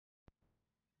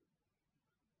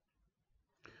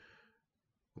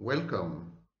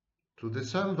Welcome to the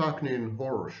Sam Vaknin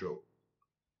Horror Show.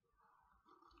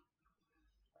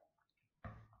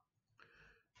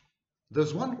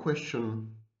 There's one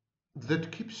question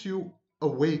that keeps you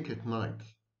awake at night.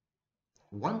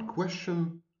 One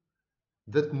question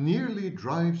that nearly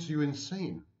drives you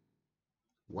insane.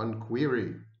 One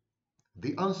query,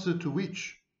 the answer to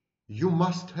which you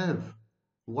must have,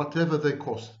 whatever the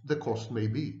cost may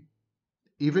be.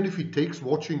 Even if it takes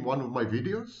watching one of my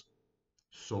videos,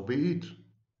 so be it.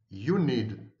 You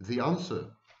need the answer,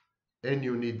 and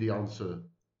you need the answer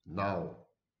now.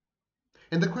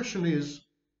 And the question is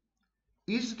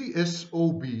the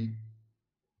SOB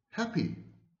happy?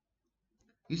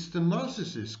 Is the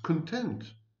narcissist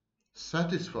content,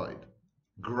 satisfied,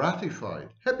 gratified,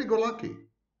 happy-go-lucky?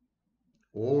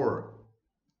 Or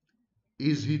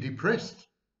is he depressed?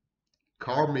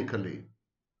 Karmically,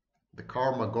 the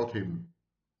karma got him.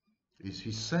 Is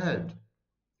he sad?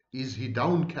 Is he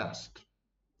downcast?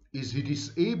 Is he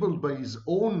disabled by his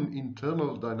own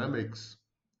internal dynamics,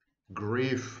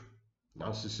 grief,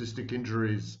 narcissistic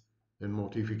injuries, and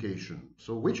mortification?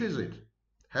 So which is it?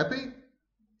 Happy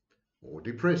or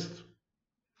depressed?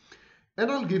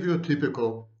 And I'll give you a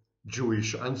typical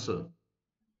Jewish answer.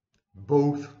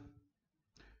 Both.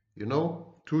 You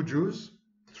know, 2 Jews,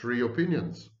 3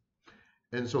 opinions.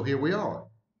 And so here we are.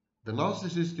 The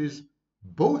narcissist is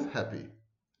both happy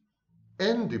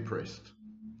and depressed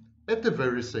at the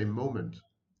very same moment,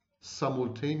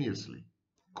 simultaneously,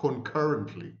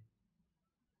 concurrently.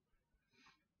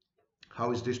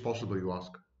 How is this possible, you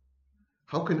ask?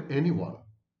 How can anyone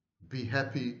be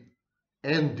happy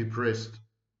and depressed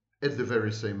at the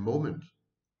very same moment?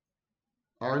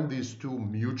 Aren't these 2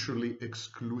 mutually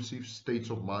exclusive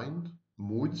states of mind,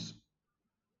 moods?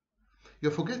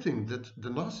 You're forgetting that the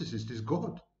narcissist is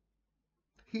God.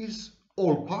 He's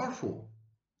all-powerful.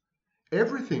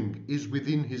 Everything is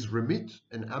within his remit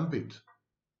and ambit.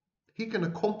 He can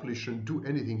accomplish and do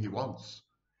anything he wants.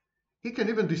 He can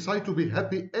even decide to be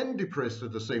happy and depressed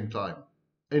at the same time,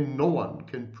 and no one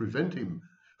can prevent him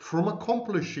from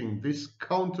accomplishing this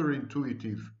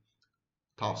counterintuitive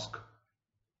task.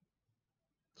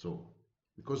 So,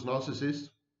 because narcissists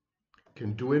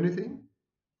can do anything,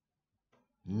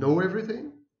 know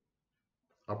everything,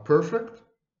 are perfect,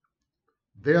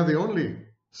 they are the only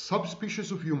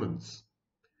subspecies of humans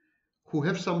who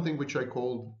have something which I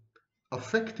call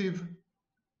affective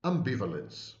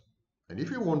ambivalence. And if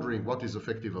you're wondering what is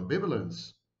affective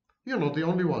ambivalence, you're not the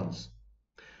only ones.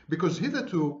 Because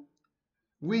hitherto,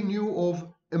 we knew of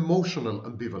emotional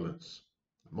ambivalence.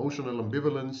 Emotional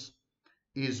ambivalence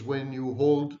is when you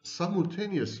hold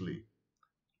simultaneously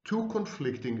 2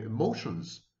 conflicting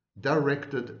emotions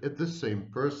directed at the same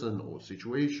person or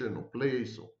situation or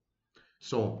place.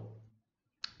 So,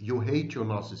 you hate your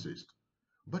narcissist,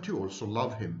 but you also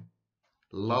love him.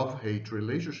 Love-hate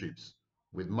relationships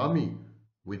with mommy,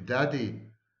 with daddy,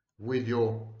 with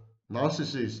your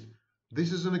narcissist.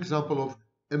 This is an example of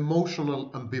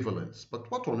emotional ambivalence. But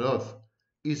what on earth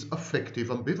is affective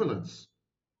ambivalence?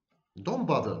 Don't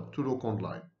bother to look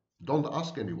online. Don't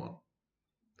ask anyone,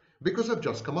 because I've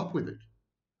just come up with it.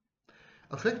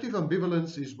 Affective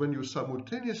ambivalence is when you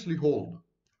simultaneously hold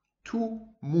 2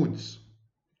 moods,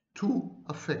 2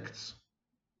 affects.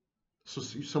 So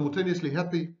simultaneously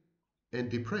happy and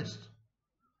depressed.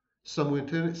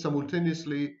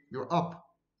 Simultaneously, you're up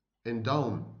and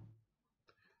down.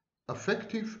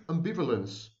 Affective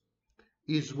ambivalence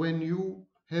is when you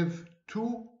have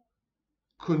 2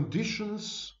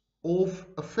 conditions of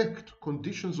affect,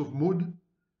 conditions of mood,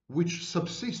 which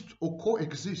subsist or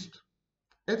coexist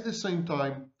at the same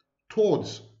time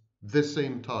towards the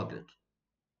same target.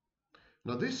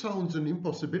 Now, this sounds an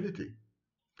impossibility.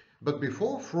 But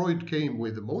before Freud came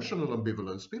with emotional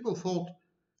ambivalence, people thought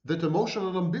that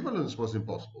emotional ambivalence was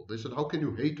impossible. They said, how can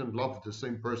you hate and love the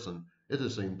same person at the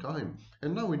same time?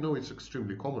 And now we know it's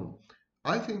extremely common.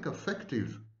 I think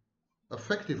affective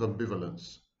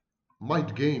ambivalence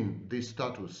might gain this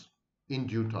status in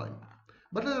due time.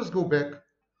 But let us go back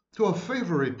to our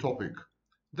favorite topic,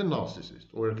 the narcissist,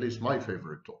 or at least my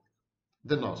favorite topic,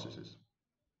 the narcissist.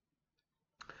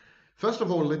 First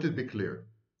of all, let it be clear.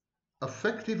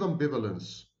 Affective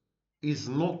ambivalence is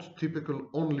not typical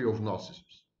only of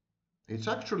narcissists. It's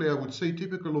actually, I would say,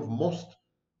 typical of most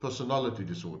personality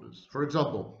disorders. For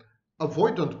example,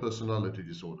 avoidant personality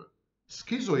disorder,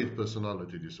 schizoid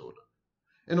personality disorder,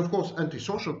 and of course,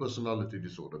 antisocial personality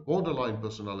disorder, borderline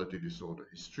personality disorder,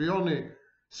 histrionic,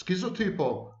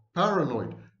 schizotypal,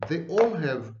 paranoid. They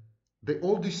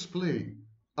all display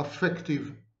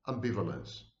affective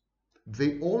ambivalence.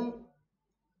 They all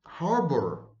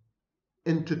harbor,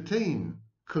 entertain,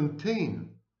 contain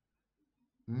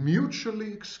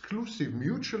mutually exclusive,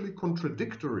 mutually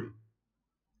contradictory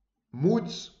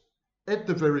moods at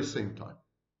the very same time.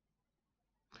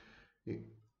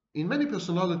 In many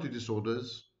personality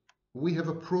disorders, we have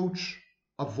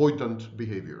approach-avoidant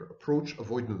behavior,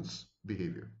 approach-avoidance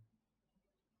behavior.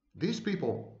 These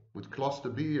people with cluster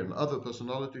B and other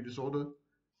personality disorder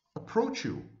approach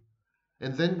you,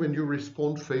 and then when you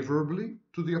respond favorably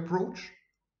to the approach,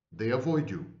 they avoid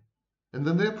you, and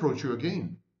then they approach you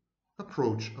again.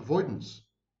 Approach avoidance.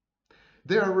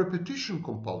 They are repetition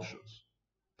compulsions.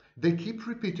 They keep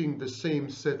repeating the same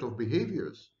set of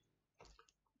behaviors,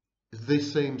 the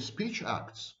same speech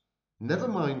acts, never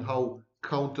mind how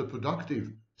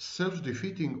counterproductive,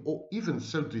 self-defeating, or even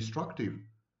self-destructive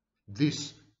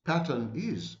this pattern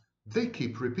is. They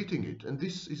keep repeating it, and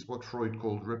this is what Freud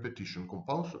called repetition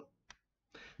compulsion.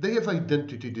 They have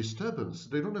identity disturbance.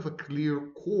 They don't have a clear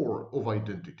core of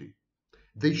identity.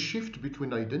 They shift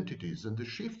between identities, and the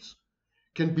shifts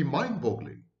can be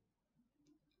mind-boggling.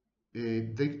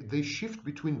 They shift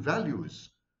between values.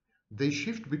 They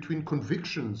shift between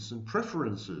convictions and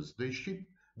preferences. They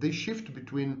shift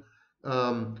between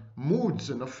moods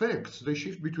and affects. They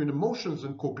shift between emotions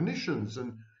and cognitions.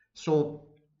 And so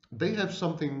they have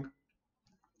something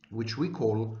which we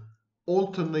call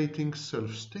alternating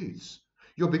self-states.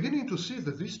 You're beginning to see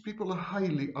that these people are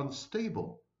highly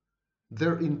unstable.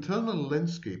 Their internal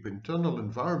landscape, internal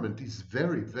environment is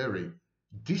very, very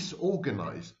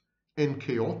disorganized and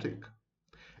chaotic.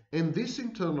 And this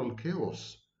internal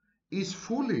chaos is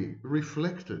fully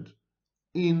reflected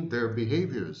in their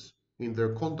behaviors, in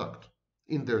their conduct,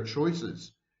 in their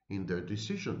choices, in their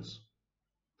decisions,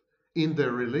 in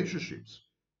their relationships.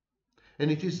 And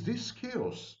it is this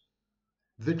chaos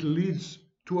that leads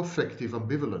to affective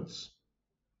ambivalence.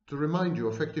 To remind you,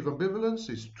 affective ambivalence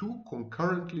is two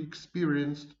concurrently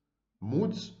experienced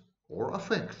moods or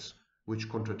affects which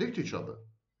contradict each other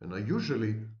and are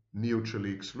usually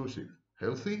mutually exclusive.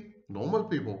 Healthy, normal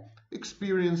people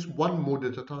experience one mood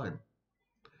at a time.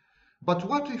 But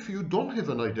what if you don't have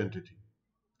an identity?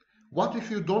 What if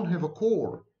you don't have a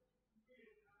core?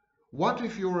 What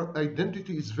if your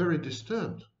identity is very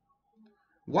disturbed?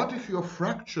 What if you're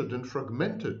fractured and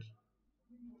fragmented?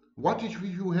 What if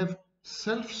you have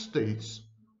self-states,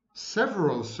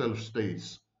 several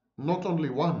self-states, not only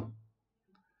one?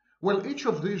 Well, each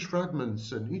of these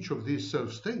fragments and each of these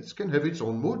self-states can have its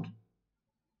own mood.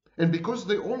 And because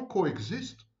they all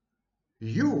coexist,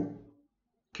 you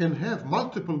can have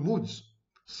multiple moods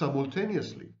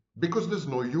simultaneously because there's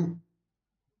no you.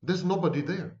 There's nobody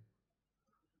there.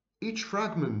 Each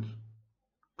fragment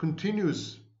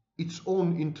continues its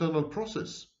own internal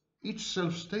process. Each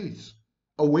self-state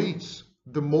awaits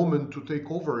the moment to take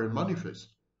over and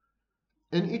manifest.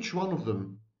 And each one of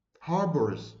them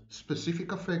harbors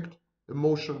specific affect,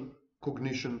 emotion,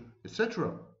 cognition,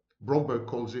 etc. Bromberg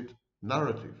calls it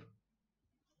narrative.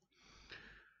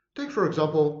 Take, for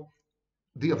example,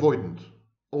 the avoidant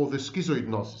or the schizoid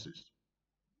narcissist.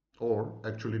 Or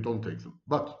actually don't take them,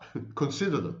 but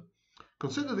consider them.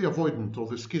 Consider the avoidant or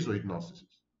the schizoid narcissist.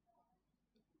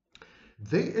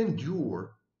 They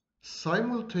endure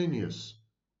simultaneous,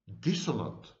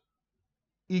 dissonant,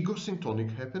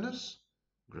 ego-syntonic happiness,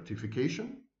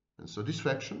 gratification, and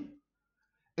satisfaction,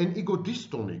 and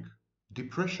ego-dystonic,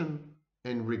 depression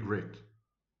and regret.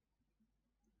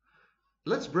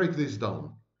 Let's break this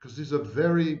down, because these are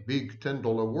very big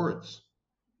 $10 words.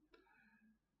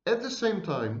 At the same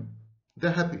time,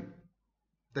 they're happy,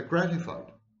 they're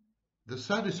gratified, they're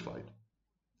satisfied,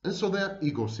 and so they're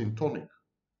ego-syntonic.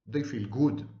 They feel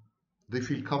good, they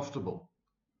feel comfortable,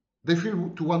 they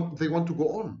want to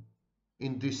go on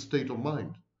in this state of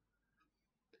mind.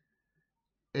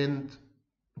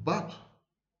 But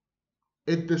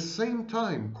at the same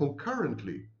time,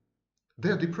 concurrently,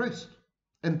 they're depressed.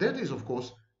 And that is, of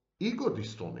course,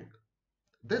 ego-dystonic.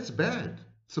 That's bad.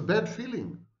 It's a bad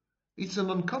feeling. It's an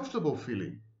uncomfortable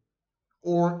feeling.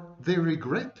 Or they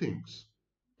regret things.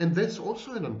 And that's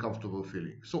also an uncomfortable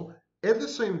feeling. So at the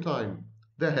same time,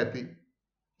 they're happy,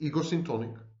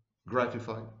 ego-syntonic,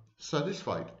 gratified,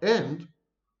 satisfied, and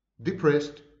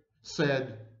depressed,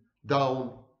 sad,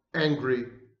 down, angry,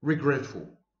 regretful.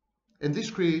 And this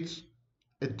creates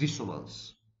a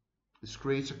dissonance. This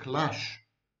creates a clash,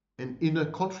 an inner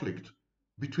conflict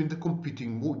between the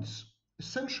competing moods.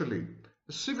 Essentially,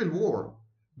 a civil war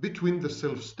between the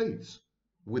self-states,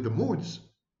 with the moods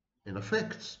and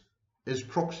affects as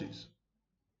proxies.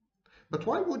 But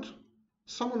why would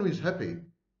someone who is happy,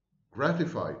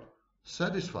 gratified,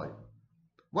 satisfied,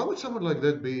 why would someone like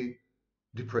that be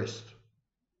depressed?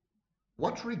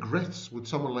 What regrets would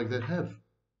someone like that have?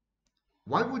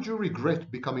 Why would you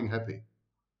regret becoming happy?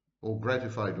 or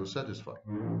gratified or satisfied?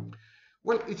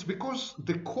 Well, it's because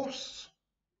the costs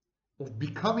of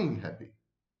becoming happy,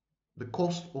 the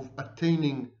cost of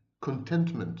attaining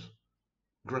contentment,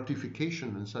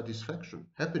 gratification and satisfaction,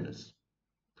 happiness,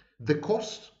 the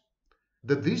cost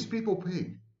that these people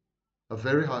pay are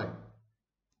very high.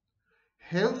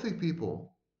 Healthy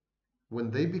people,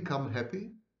 when they become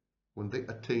happy, when they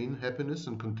attain happiness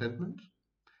and contentment,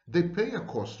 they pay a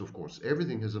cost, of course.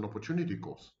 Everything has an opportunity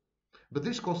cost. But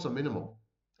these costs are minimal.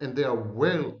 And they are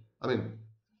well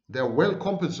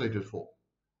compensated for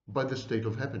by the state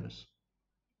of happiness.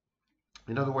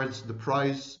 In other words, the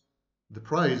price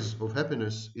of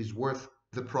happiness is worth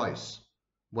the price,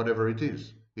 whatever it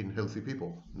is, in healthy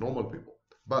people, normal people.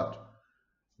 But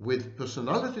with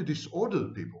personality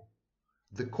disordered people,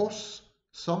 the costs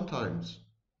sometimes,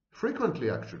 frequently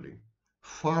actually,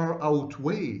 far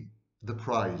outweigh the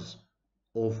price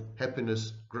of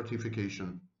happiness,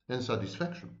 gratification, and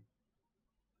satisfaction.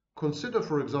 Consider,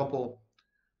 for example,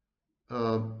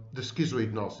 the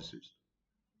schizoid narcissist.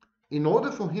 In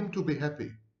order for him to be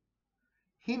happy,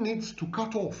 he needs to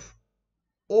cut off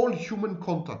all human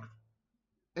contact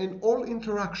and all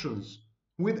interactions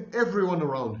with everyone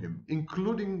around him,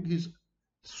 including his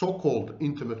so-called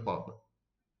intimate partner.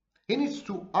 He needs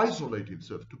to isolate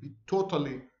himself, to be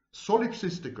totally,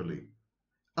 solipsistically,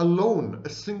 alone, a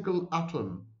single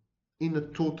atom in a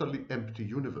totally empty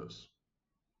universe.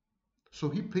 So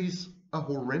he pays a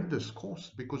horrendous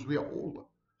cost because we are all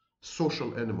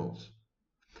social animals.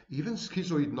 Even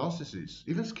schizoid narcissists,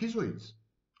 even schizoids,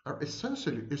 are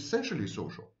essentially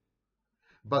social.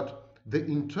 But they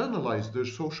internalize their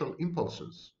social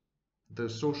impulses, their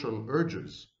social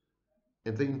urges,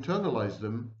 and they internalize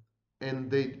them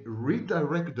and they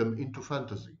redirect them into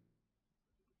fantasy.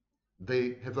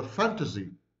 They have a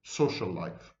fantasy social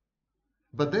life.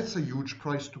 But that's a huge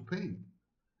price to pay.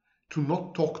 To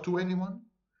not talk to anyone,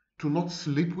 to not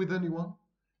sleep with anyone,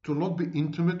 to not be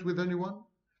intimate with anyone,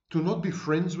 to not be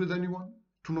friends with anyone,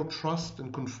 to not trust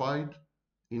and confide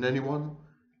in anyone.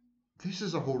 This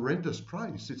is a horrendous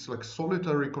price. It's like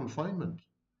solitary confinement.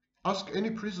 Ask any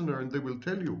prisoner and they will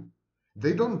tell you.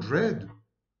 They don't dread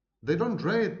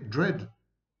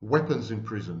weapons in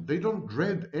prison. They don't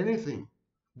dread anything.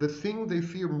 The thing they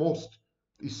fear most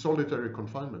is solitary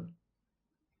confinement.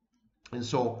 And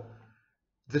so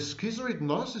the schizoid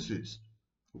narcissist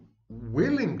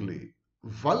willingly,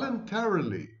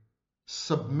 voluntarily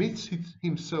submits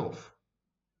himself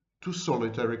to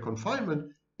solitary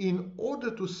confinement in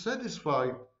order to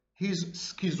satisfy his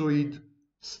schizoid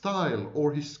style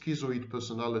or his schizoid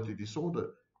personality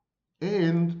disorder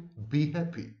and be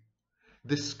happy.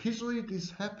 The schizoid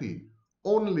is happy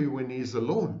only when he is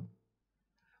alone.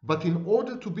 But in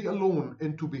order to be alone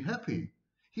and to be happy,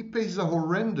 he pays a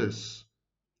horrendous,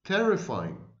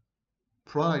 terrifying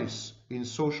price in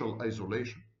social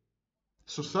isolation.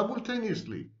 So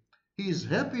simultaneously, he is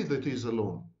happy that he is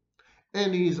alone,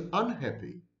 and he is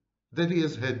unhappy that he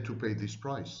has had to pay this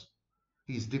price.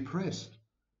 He is depressed.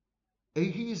 And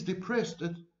he is depressed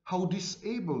at how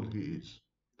disabled he is,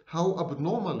 how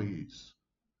abnormal he is,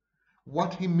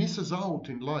 what he misses out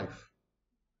in life.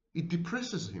 It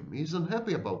depresses him. He is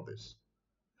unhappy about this.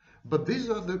 But these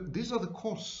are the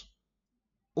costs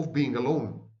of being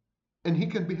alone. And he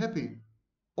can be happy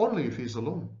only if he's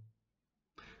alone.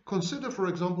 Consider, for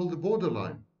example, the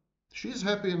borderline. She's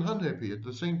happy and unhappy at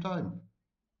the same time.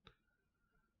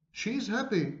 She's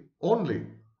happy only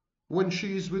when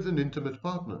she is with an intimate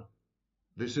partner.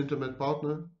 This intimate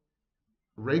partner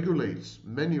regulates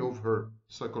many of her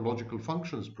psychological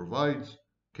functions, provides,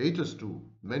 caters to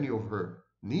many of her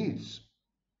needs.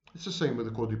 It's the same with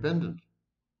the codependent.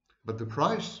 But the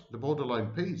price the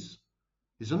borderline pays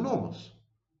is enormous,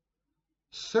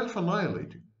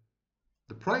 self-annihilating.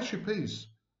 The price she pays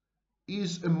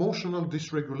is emotional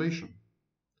dysregulation,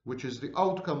 which is the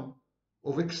outcome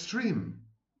of extreme,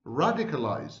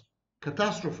 radicalized,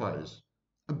 catastrophized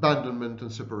abandonment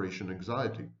and separation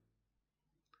anxiety.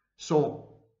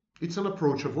 So it's an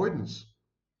approach-avoidance.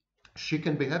 She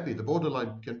can be happy, the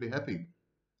borderline can be happy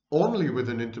only with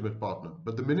an intimate partner.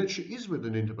 But the minute she is with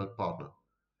an intimate partner,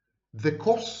 the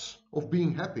costs of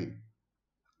being happy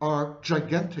are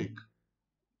gigantic,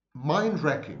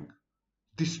 mind-racking,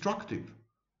 destructive.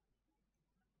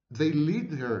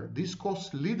 These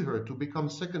costs lead her to become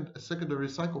a secondary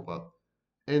psychopath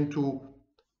and to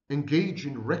engage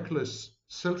in reckless,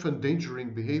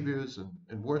 self-endangering behaviors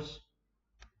and worse.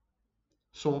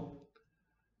 So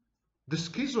the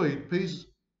schizoid pays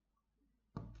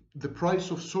the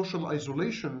price of social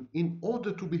isolation in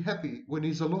order to be happy when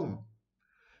he's alone.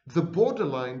 The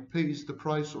borderline pays the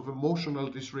price of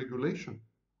emotional dysregulation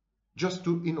just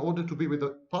in order to be with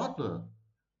a partner,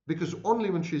 because only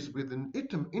when she's with an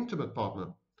intimate partner,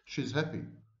 she's happy.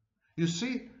 You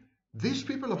see, these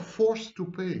people are forced to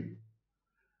pay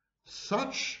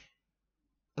such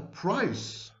a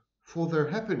price for their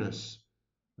happiness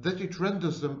that it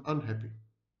renders them unhappy.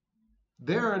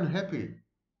 They're unhappy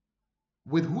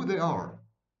with who they are.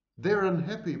 They're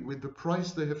unhappy with the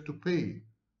price they have to pay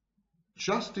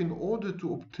just in order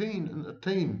to obtain and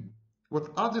attain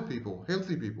what other people,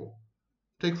 healthy people,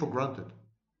 take for granted.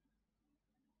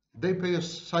 They pay a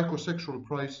psychosexual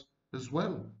price as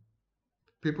well.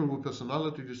 People with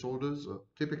personality disorders are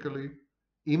typically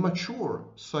immature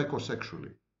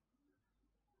psychosexually.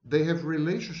 They have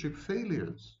relationship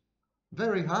failures,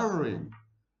 very harrowing,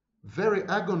 very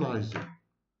agonizing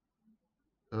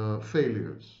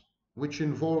failures, which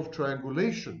involve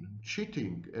triangulation,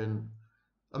 cheating, and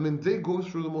I mean, they go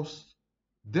through the most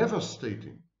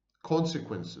devastating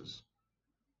consequences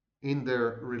in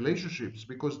their relationships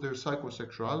because their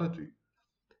psychosexuality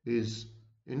is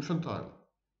infantile.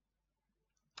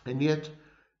 And yet,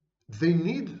 they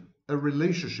need a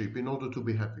relationship in order to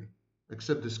be happy,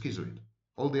 except the schizoid.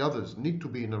 All the others need to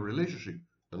be in a relationship.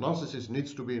 The narcissist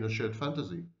needs to be in a shared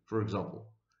fantasy, for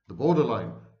example. The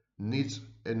borderline needs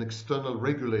an external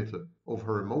regulator of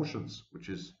her emotions, which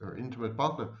is her intimate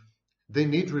partner. They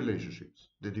need relationships.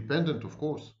 The dependent, of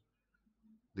course.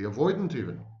 The avoidant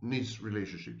even needs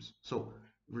relationships. So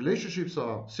relationships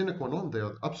are sine qua non, they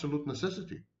are absolute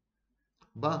necessity.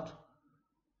 But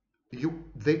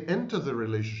they enter the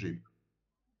relationship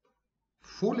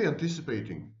fully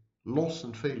anticipating loss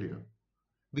and failure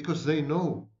because they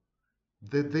know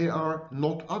that they are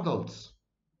not adults.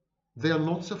 They are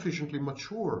not sufficiently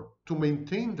mature to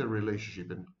maintain the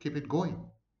relationship and keep it going.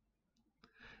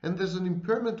 And there's an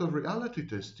impairment of reality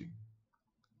testing,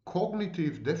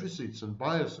 cognitive deficits and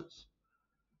biases.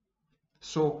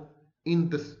 So in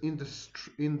the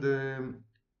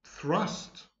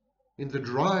thrust, in the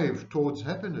drive towards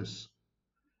happiness,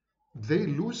 they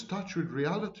lose touch with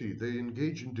reality. They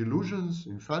engage in delusions,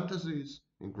 in fantasies,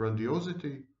 in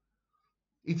grandiosity.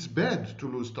 It's bad to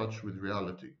lose touch with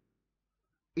reality.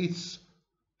 It's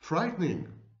frightening,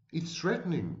 it's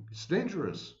threatening, it's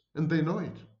dangerous, and they know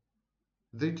it.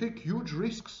 They take huge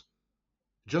risks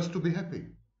just to be happy.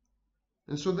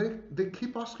 And so they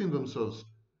keep asking themselves,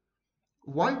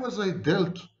 why was I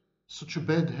dealt such a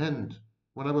bad hand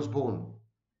when I was born?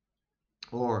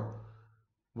 Or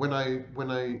when I've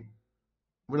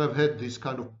had these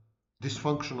kind of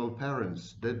dysfunctional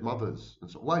parents, dead mothers, and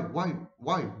so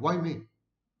why me?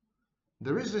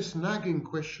 There is this nagging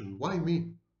question, why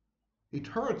me? It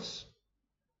hurts.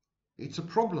 It's a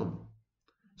problem.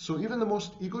 So even the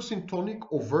most ego-syntonic,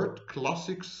 overt,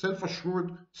 classic,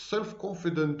 self-assured,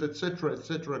 self-confident,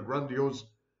 etc., grandiose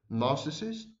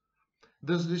narcissist,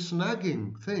 there's this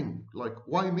nagging thing, like,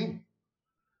 why me?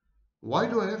 Why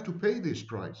do I have to pay this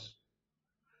price?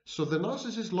 So the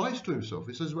narcissist lies to himself.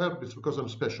 He says, well, it's because I'm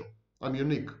special. I'm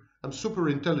unique. I'm super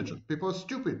intelligent. People are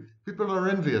stupid. People are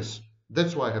envious.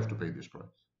 That's why I have to pay this price.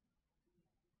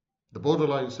 The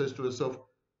borderline says to herself,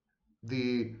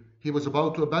 he was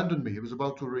about to abandon me. He was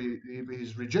about to,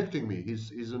 he's rejecting me.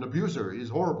 He's an abuser. He's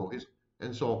horrible.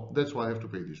 And so that's why I have to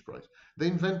pay this price. They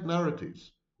invent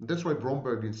narratives. And that's why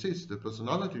Bromberg insists that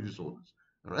personality disorders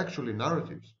are actually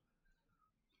narratives.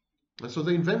 And so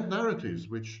they invent narratives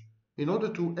which, in order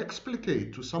to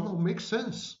explicate, to somehow make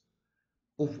sense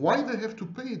of why they have to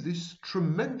pay these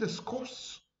tremendous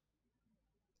costs,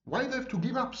 why they have to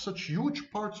give up such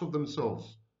huge parts of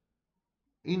themselves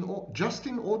just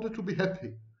in order to be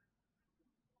happy.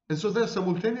 And so they're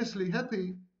simultaneously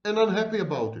happy and unhappy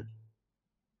about it.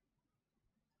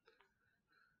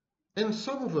 And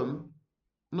some of them,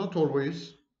 not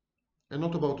always, and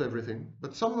not about everything,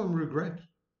 but some of them regret.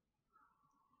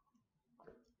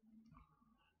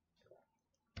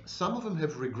 Some of them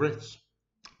have regrets.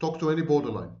 Talk to any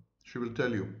borderline, she will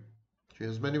tell you. She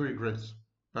has many regrets.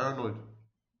 Paranoid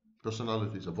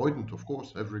personalities, avoidant, of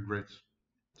course, have regrets.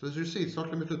 So as you see, it's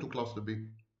not limited to cluster B.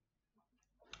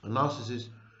 A narcissist,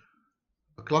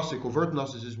 a classic overt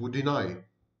narcissist, would deny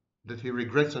that he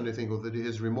regrets anything or that he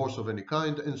has remorse of any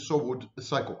kind, and so would a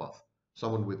psychopath,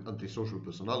 someone with antisocial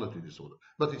personality disorder.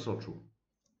 But it's not true.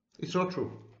 It's not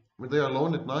true. When they are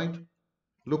alone at night,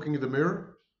 looking in the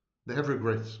mirror, they have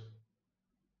regrets.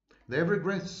 They have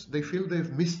regrets. They feel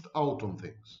they've missed out on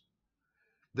things.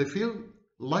 They feel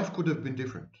life could have been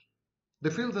different. They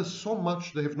feel there's so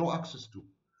much they have no access to,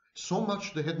 so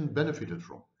much they hadn't benefited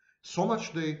from, so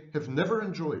much they have never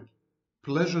enjoyed.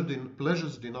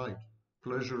 Pleasures denied.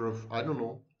 Pleasure of, I don't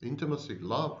know, intimacy,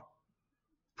 love,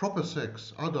 proper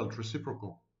sex, adult,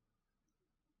 reciprocal.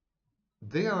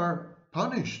 they are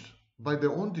punished by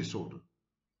their own disorder.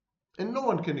 And no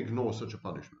one can ignore such a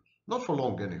punishment. Not for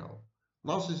long, anyhow.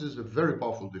 Narcissists have very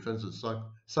powerful defenses,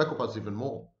 psychopaths even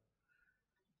more.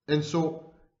 And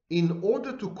so, in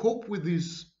order to cope with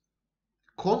these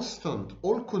constant,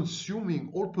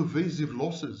 all-consuming, all-pervasive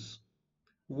losses,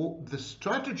 the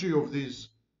strategy of these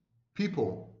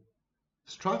people,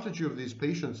 strategy of these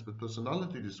patients with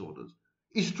personality disorders,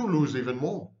 is to lose even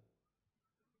more.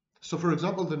 So, for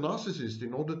example, the narcissist,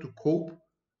 in order to cope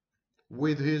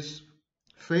with his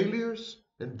failures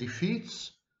and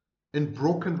defeats and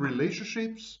broken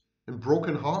relationships and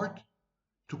broken heart,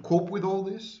 to cope with all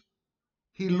this,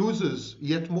 he loses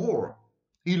yet more.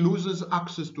 He loses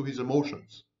access to his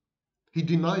emotions. He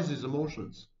denies his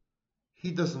emotions.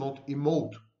 He does not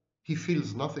emote. He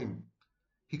feels nothing.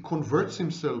 He converts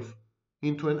himself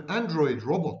into an android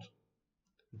robot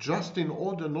just in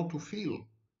order not to feel,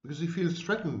 because he feels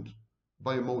threatened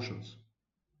by emotions.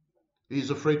 He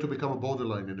is afraid to become a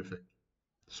borderline, in effect.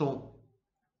 So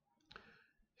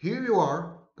here you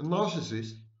are, a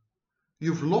narcissist.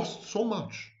 You've lost so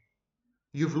much.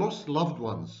 You've lost loved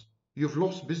ones. You've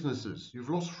lost businesses. You've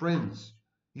lost friends.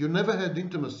 You never had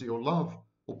intimacy or love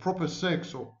or proper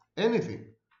sex or anything.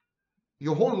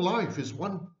 Your whole life is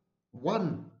one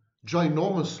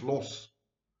ginormous loss.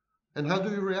 And how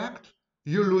do you react?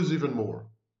 You lose even more.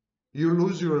 You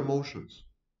lose your emotions.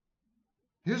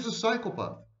 Here's a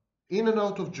psychopath, in and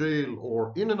out of jail,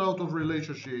 or in and out of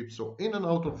relationships, or in and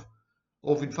out of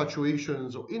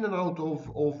infatuations, or in and out of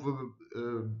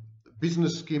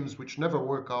business schemes which never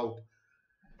work out,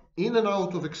 in and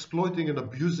out of exploiting and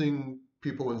abusing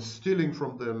people and stealing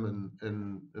from them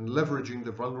and leveraging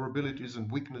their vulnerabilities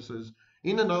and weaknesses,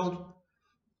 in and out.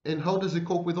 And how does he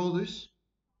cope with all this?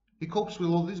 He copes with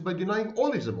all this by denying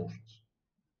all his emotions,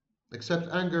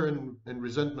 except anger and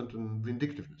resentment and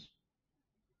vindictiveness.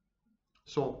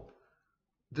 So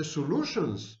the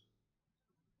solutions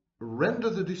render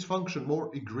the dysfunction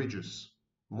more egregious,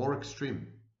 more extreme.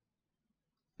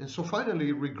 And so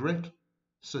finally, regret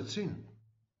sets in.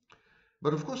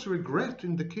 But of course, regret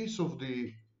in the case of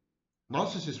the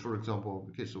narcissist, for example,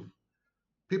 in the case of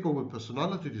people with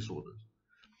personality disorders,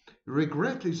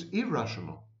 regret is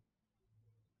irrational.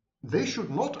 They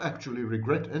should not actually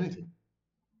regret anything.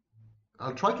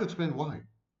 I'll try to explain why.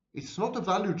 It's not a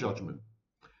value judgment.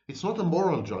 It's not a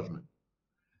moral judgment.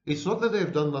 It's not that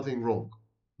they've done nothing wrong.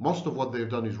 Most of what they've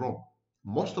done is wrong.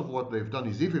 Most of what they've done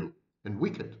is evil and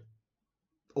wicked,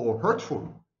 or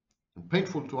hurtful and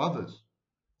painful to others,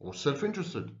 or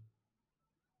self-interested,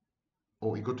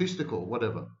 or egotistical,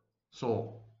 whatever.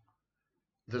 So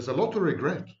there's a lot to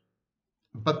regret,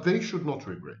 but they should not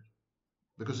regret,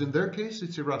 because in their case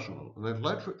it's irrational. And I'd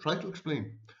like to try to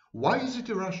explain, why is it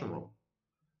irrational?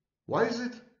 Why is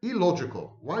it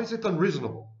illogical? Why is it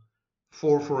unreasonable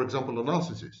for example, a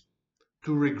narcissist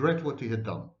to regret what he had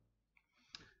done?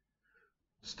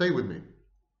 Stay with me.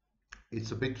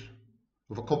 It's a bit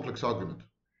of a complex argument.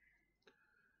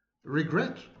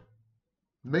 Regret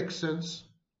makes sense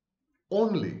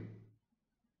only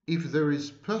if there is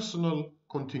personal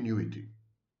continuity,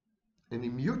 an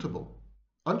immutable,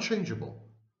 unchangeable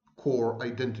core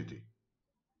identity.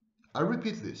 I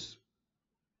repeat this.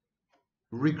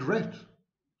 Regret,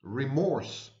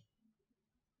 remorse,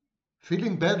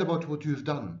 feeling bad about what you've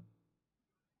done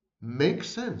makes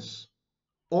sense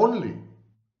only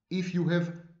if you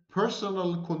have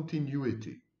personal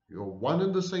continuity. You're one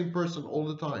and the same person all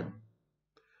the time.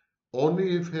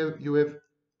 Only if you have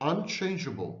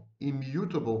unchangeable,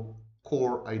 immutable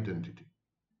core identity.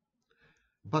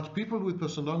 But people with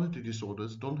personality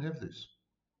disorders don't have this.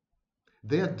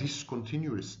 They are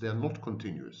discontinuous. They are not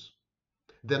continuous.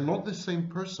 They're not the same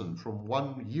person from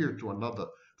 1 year to another,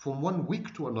 from 1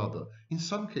 week to another. In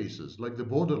some cases, like the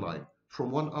borderline, from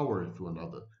 1 hour to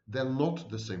another. They're not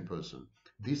the same person.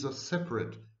 These are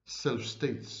separate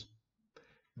self-states.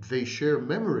 They share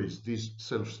memories, these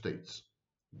self-states.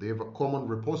 They have a common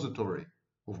repository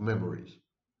of memories.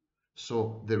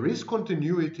 So there is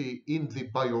continuity in the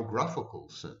biographical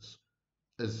sense,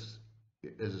 as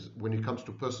when it comes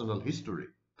to personal history.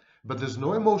 But there's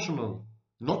no emotional,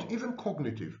 not even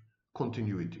cognitive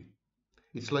continuity.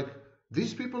 It's like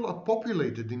these people are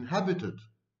populated, inhabited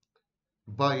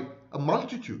by a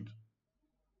multitude.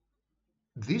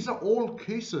 These are all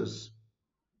cases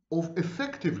of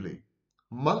effectively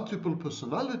multiple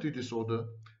personality disorder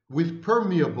with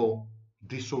permeable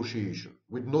dissociation,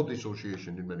 with no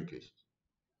dissociation in many cases.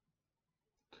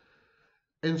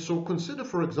 And so consider,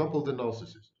 for example, the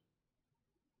narcissist.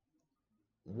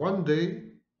 One day,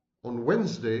 on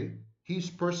Wednesday, he's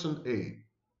person A.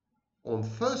 On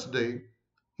Thursday,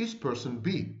 he's person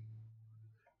B.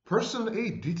 person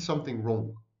A did something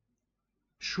wrong.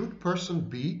 Should person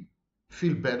B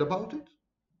feel bad about it?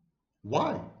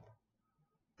 Why?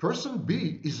 Person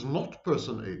B is not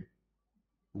person A.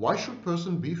 Why should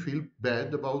person B feel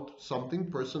bad about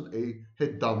something person A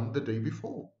had done the day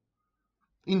before?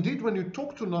 Indeed, when you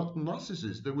talk to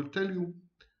narcissists, they will tell you,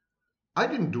 I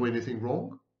didn't do anything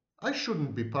wrong. I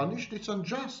shouldn't be punished. It's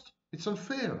unjust. It's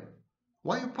unfair.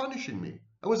 Why are you punishing me?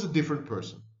 I was a different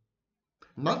person.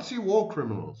 Nazi war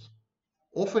criminals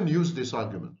often use this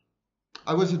argument.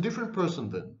 I was a different person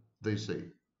then, they say.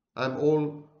 I'm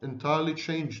all entirely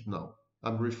changed now.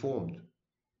 I'm reformed.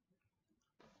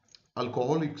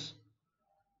 Alcoholics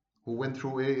who went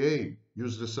through AA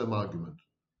use the same argument.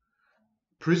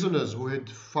 Prisoners who had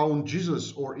found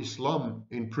Jesus or Islam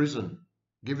in prison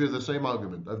give you the same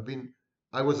argument.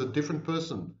 I was a different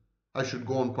person. I should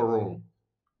go on parole.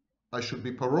 I should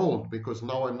be paroled because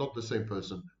now I'm not the same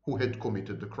person who had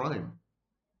committed the crime.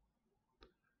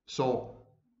 So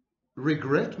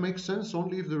regret makes sense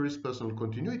only if there is personal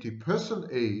continuity. Person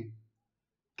A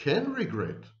can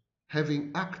regret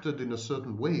having acted in a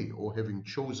certain way or having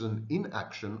chosen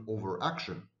inaction over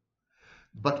action.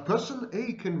 But person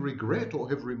A can regret or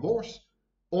have remorse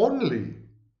only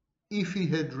if he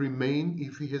has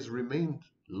remained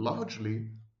largely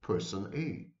person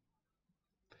A.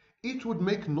 It would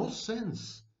make no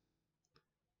sense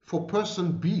for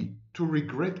person B to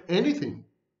regret anything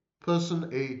person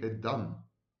A had done,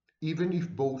 even if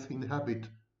both inhabit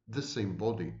the same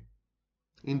body.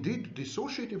 Indeed,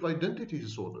 dissociative identity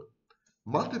disorder,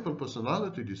 multiple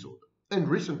personality disorder, and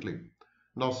recently,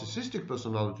 narcissistic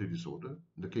personality disorder,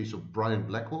 in the case of Brian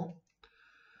Blackwell,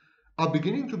 are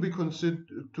beginning to be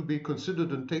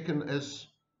considered and taken as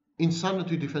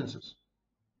insanity defenses.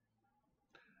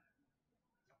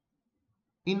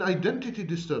 In identity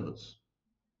disturbance,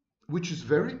 which is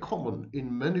very common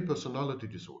in many personality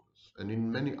disorders and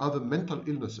in many other mental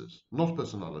illnesses, not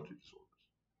personality disorders.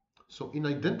 So in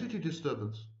identity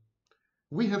disturbance,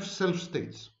 we have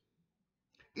self-states.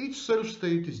 Each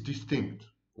self-state is distinct.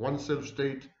 One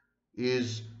self-state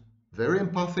is very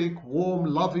empathic, warm,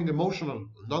 loving, emotional.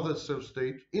 Another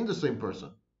self-state in the same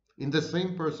person, in the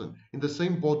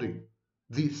same body.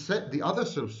 The other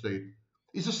self-state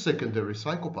is a secondary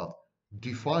psychopath,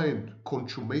 defiant,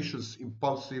 contumacious,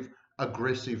 impulsive,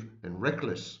 aggressive, and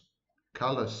reckless,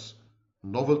 callous,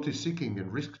 novelty-seeking,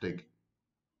 and risk-taking.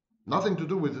 Nothing to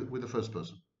do with the first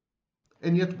person.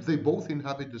 And yet they both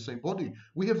inhabit the same body.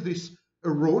 We have this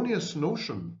erroneous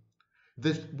notion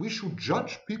that we should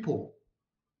judge people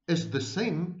as the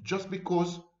same just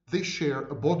because they share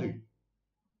a body.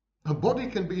 A body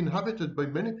can be inhabited by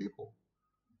many people.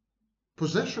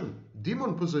 Possession,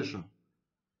 demon possession,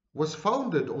 was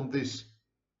founded on this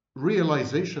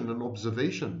realization and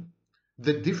observation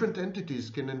that different entities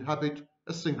can inhabit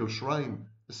a single shrine,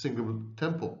 a single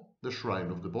temple, the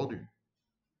shrine of the body.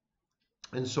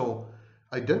 And so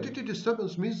identity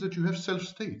disturbance means that you have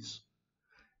self-states.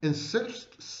 And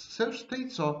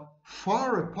self-states are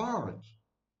far apart.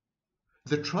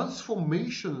 The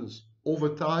transformations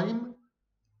over time,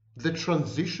 the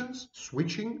transitions,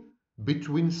 switching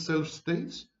between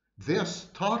self-states, they are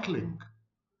startling.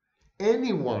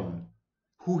 Anyone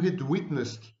who had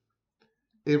witnessed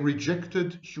a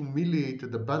rejected,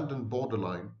 humiliated, abandoned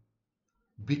borderline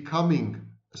becoming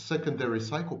a secondary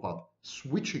psychopath,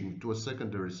 switching to a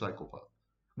secondary psychopath,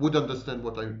 would understand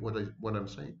what I'm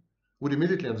saying, would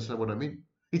immediately understand what I mean.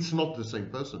 It's not the same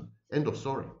person. End of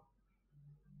story.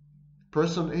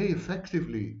 Person A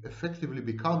effectively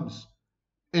becomes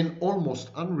an almost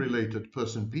unrelated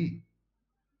person B.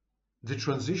 The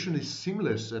transition is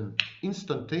seamless and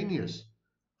instantaneous.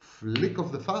 Flick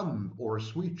of the thumb or a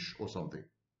switch or something.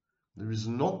 There is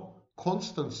no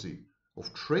constancy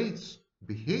of traits,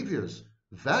 behaviors,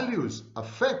 values,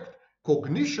 affect,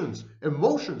 cognitions,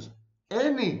 emotions,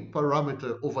 any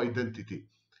parameter of identity.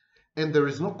 And there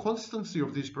is no constancy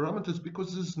of these parameters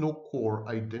because there's no core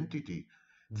identity.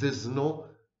 There's no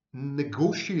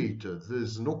negotiator,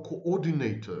 there's no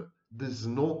coordinator, there's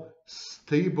no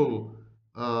stable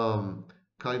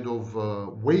kind of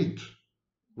weight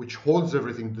which holds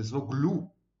everything. There's no glue.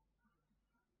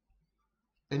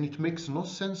 And it makes no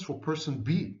sense for person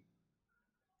B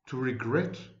to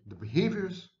regret the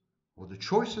behaviors or the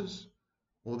choices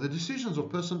or the decisions of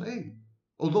person A.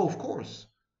 Although, of course,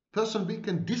 person B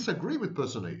can disagree with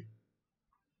person A.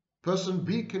 Person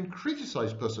B can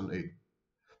criticize person A.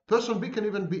 Person B can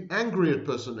even be angry at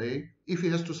person A if he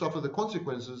has to suffer the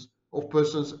consequences of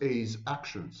person A's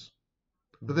actions.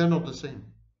 But they're not the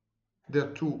same.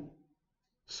 They're two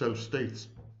self-states.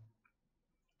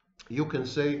 You can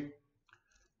say,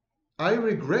 I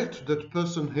regret that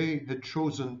person A had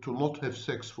chosen to not have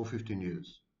sex for 15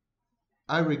 years.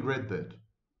 I regret that.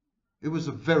 It was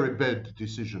a very bad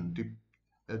decision,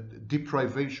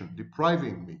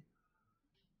 depriving me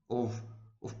of,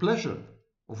 of pleasure,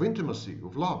 of intimacy,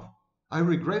 of love. I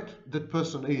regret that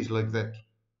person A is like that.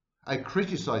 I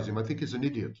criticize him. I think he's an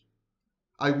idiot.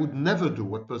 I would never do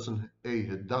what person A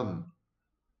had done.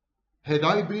 Had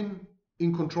I been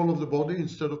in control of the body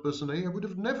instead of person A, I would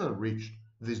have never reached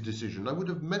this decision. I would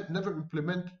have never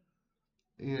implemented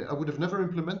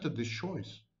this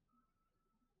choice.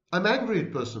 I'm angry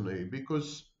at person A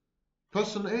because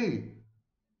person A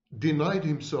denied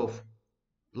himself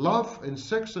love and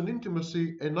sex and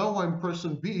intimacy, and now I'm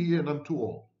person B and I'm too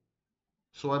old.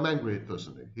 So I'm angry at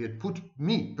person A. He had put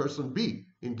me, person B,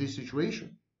 in this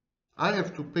situation. I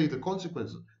have to pay the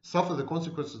consequences, suffer the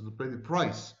consequences, to pay the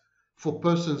price for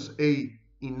persons A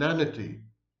inanity,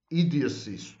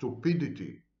 idiocy,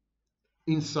 stupidity,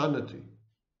 insanity.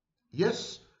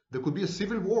 Yes, there could be a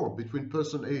civil war between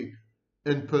person A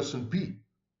and person B,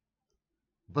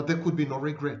 but there could be no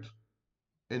regret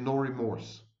and no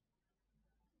remorse.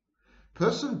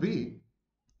 Person B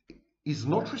is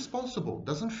not responsible,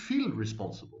 doesn't feel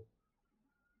responsible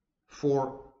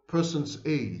for persons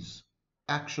A's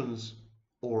actions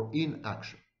or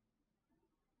inaction.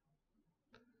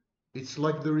 It's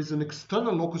like there is an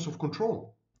external locus of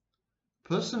control.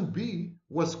 Person B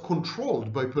was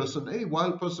controlled by person A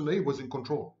while person A was in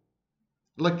control.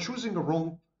 Like choosing a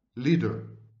wrong leader,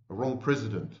 a wrong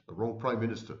president, a wrong prime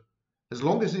minister. As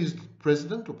long as he's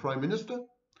president or prime minister,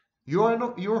 you're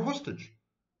a hostage.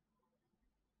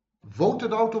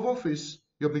 Voted out of office,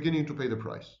 you're beginning to pay the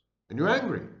price. And you're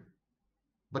angry.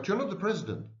 But you're not the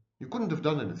president. You couldn't have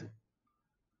done anything.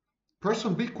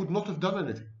 Person B could not have done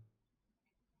anything.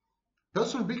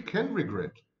 Person B can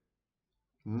regret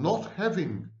not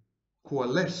having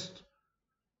coalesced,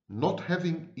 not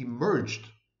having emerged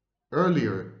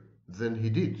earlier than he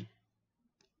did.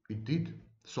 It did.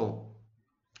 So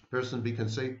person B can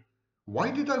say,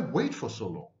 why did I wait for so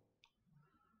long?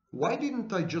 Why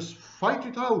didn't I just fight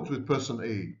it out with person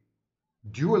A?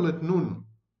 Duel at noon.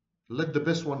 Let the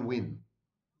best one win.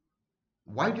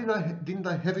 Why didn't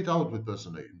I have it out with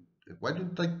person A? Why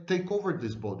didn't I take over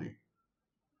this body?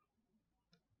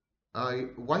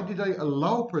 Why did I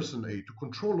allow person A to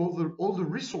control all the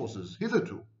resources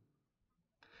hitherto?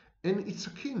 And it's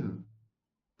akin.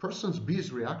 Person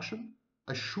B's reaction,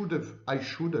 I should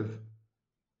have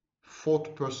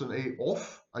fought person A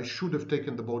off. I should have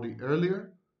taken the body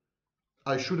earlier.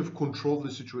 I should have controlled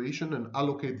the situation and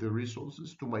allocate the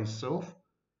resources to myself.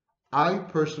 I,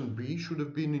 person B, should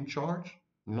have been in charge,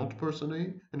 not person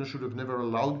A, and I should have never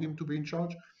allowed him to be in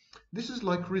charge. This is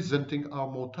like resenting our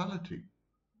mortality,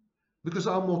 because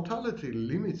our mortality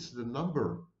limits the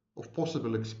number of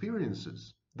possible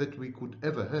experiences that we could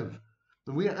ever have.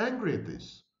 And we are angry at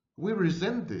this. We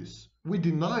resent this. We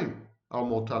deny our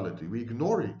mortality. We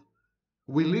ignore it.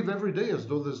 We live every day as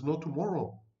though there's no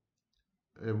tomorrow.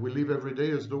 We live every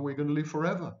day as though we're going to live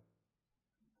forever.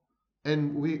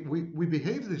 And we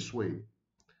behave this way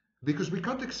because we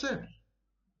can't accept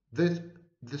that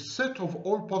the set of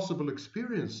all possible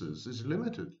experiences is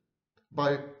limited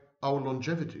by our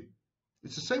longevity.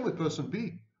 It's the same with person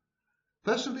B.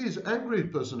 Person B is angry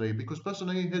at person A because person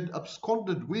A had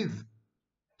absconded with,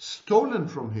 stolen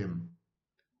from him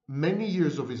many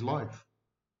years of his life.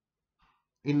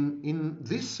 In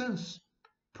this sense,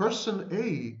 person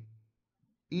A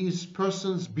is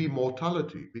person's B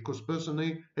mortality because person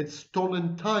A had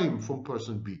stolen time from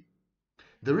person B.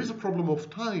 There is a problem of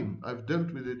time. I've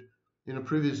dealt with it in a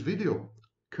previous video.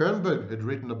 Kernberg had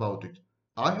written about it.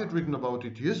 I had written about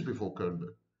it years before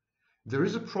Kernberg. There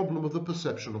is a problem of the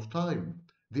perception of time,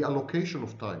 the allocation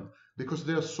of time, because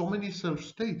there are so many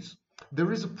self-states.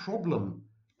 There is a problem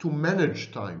to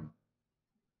manage time.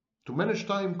 To manage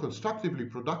time constructively,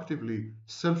 productively,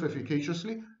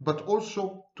 self-efficaciously, but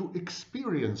also to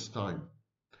experience time.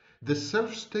 The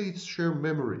self-states share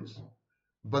memories,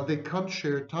 but they can't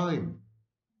share time.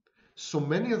 So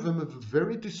many of them have a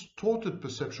very distorted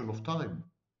perception of time.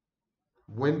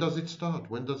 When does it start?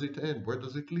 When does it end? Where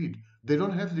does it lead? They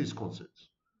don't have these concepts.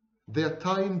 They are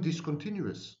time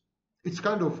discontinuous. It's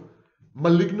kind of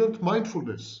malignant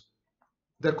mindfulness.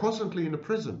 They're constantly in the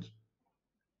present.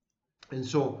 And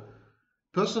so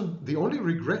the only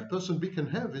regret person B can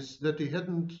have is that he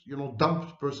hadn't,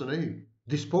 dumped person A,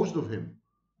 disposed of him,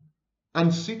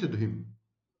 unseated him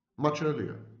much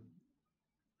earlier.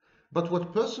 But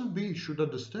what person B should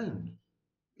understand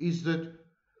is that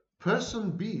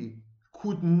person B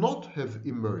could not have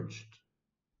emerged,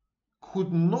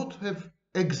 could not have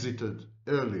exited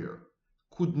earlier,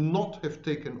 could not have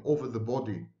taken over the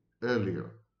body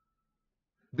earlier.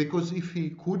 Because if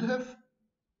he could have,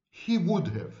 he would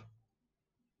have.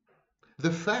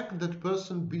 The fact that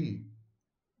person B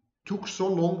took so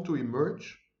long to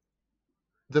emerge,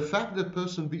 the fact that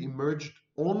person B emerged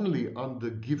only under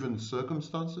given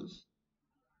circumstances,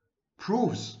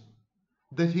 proves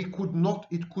that it could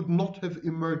not have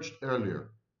emerged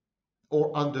earlier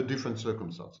or under different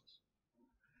circumstances.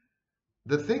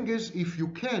 The thing is, if you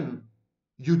can,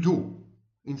 you do.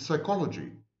 In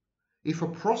psychology, if a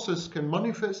process can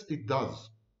manifest, it does.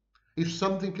 If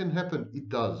something can happen, it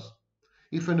does.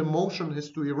 If an emotion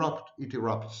has to erupt, it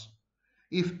erupts.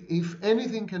 If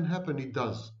anything can happen, it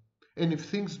does. And if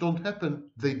things don't happen,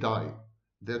 they die.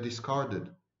 They're discarded.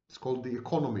 It's called the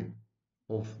economy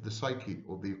of the psyche,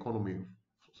 or the economy of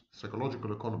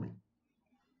psychological economy.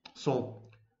 So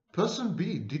person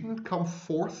B didn't come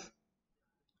forth,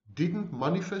 didn't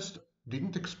manifest,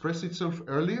 didn't express itself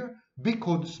earlier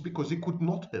because he could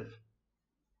not have.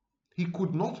 He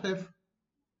could not have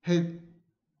had,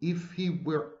 if he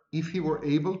were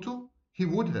able to, he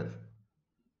would have.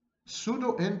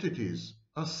 Pseudo entities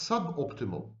are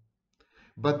suboptimal,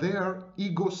 but they are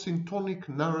ego-syntonic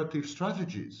narrative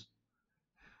strategies,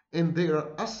 and they are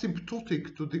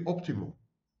asymptotic to the optimum.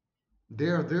 They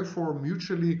are therefore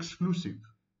mutually exclusive.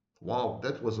 Wow,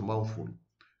 that was a mouthful.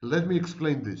 Let me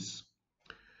explain this.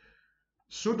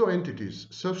 Pseudo entities,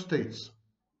 self-states,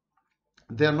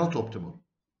 they are not optimal.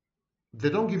 They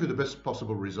don't give you the best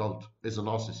possible result as a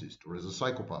narcissist or as a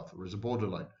psychopath or as a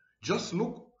borderline. Just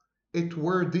look at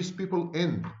where these people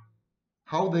end,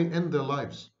 how they end their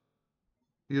lives.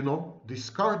 You know,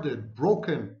 discarded,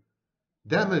 broken,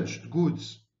 damaged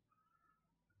goods.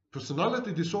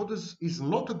 Personality disorders is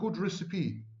not a good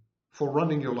recipe for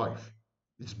running your life.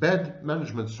 It's bad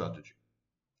management strategy.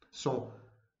 So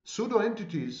pseudo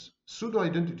entities, pseudo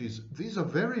identities, these are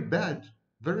very bad,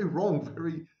 very wrong,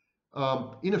 very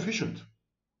inefficient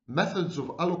methods of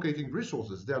allocating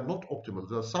resources. They are not optimal,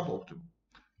 they are suboptimal,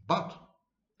 but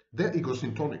they're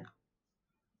ego-syntonic.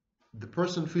 The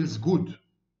person feels good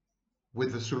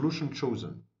with the solution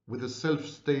chosen, with the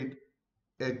self-state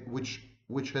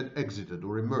which had exited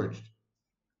or emerged.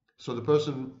 So the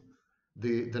person,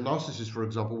 the narcissist, for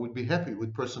example, would be happy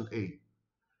with person A.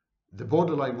 The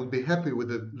borderline would be happy with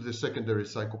the secondary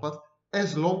psychopath,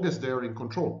 as long as they're in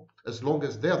control, as long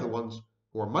as they're the ones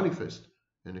who are manifest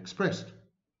and expressed.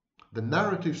 The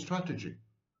narrative strategy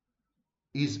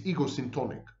is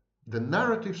ego-syntonic. The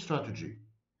narrative strategy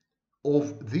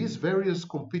of these various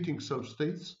competing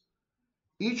self-states,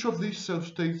 each of these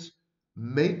self-states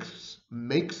makes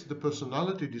the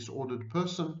personality disordered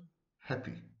person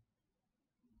happy.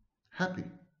 Happy.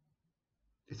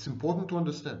 It's important to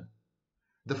understand.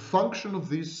 The function of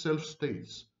these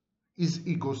self-states is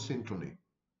ego-syntony,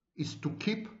 is to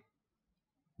keep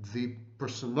the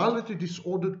personality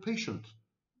disordered patient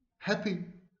happy,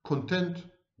 content,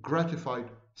 gratified,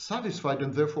 satisfied,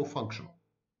 and therefore functional.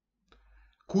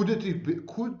 Could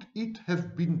it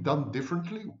have been done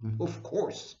differently? Of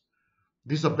course.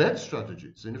 These are bad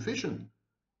strategies, inefficient,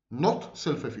 not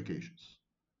self-efficacious.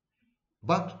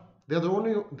 But they are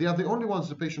the only ones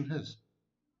the patient has.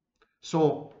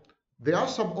 So they are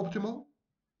suboptimal.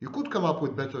 You could come up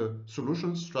with better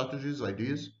solutions, strategies,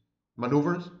 ideas,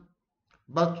 maneuvers,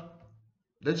 but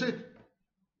that's it.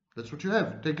 That's what you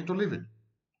have. Take it or leave it.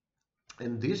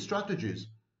 And these strategies,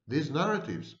 these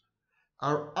narratives,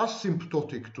 are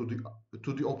asymptotic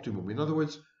to the optimum. In other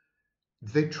words,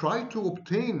 they try to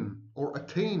obtain or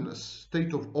attain a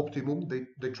state of optimum.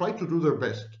 They try to do their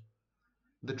best.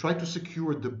 They try to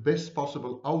secure the best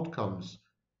possible outcomes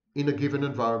in a given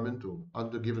environment or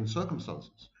under given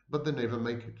circumstances, but they never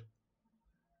make it.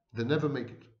 They never make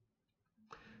it.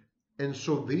 And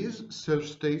so these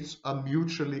self-states are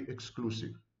mutually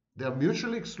exclusive. They are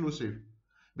mutually exclusive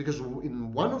because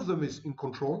when one of them is in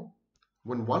control,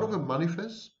 when one of them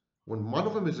manifests, when one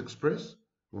of them is expressed,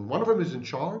 when one of them is in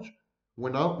charge,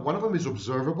 when one of them is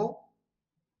observable,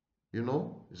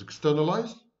 is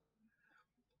externalized,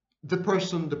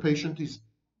 the patient is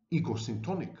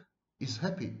ego-syntonic, is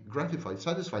happy, gratified,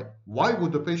 satisfied. Why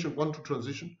would the patient want to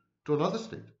transition to another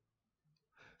state?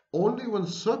 Only when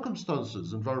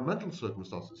circumstances, environmental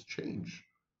circumstances, change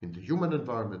in the human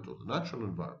environment or the natural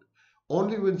environment,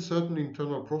 only when certain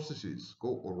internal processes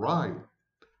go awry,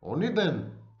 only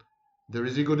then there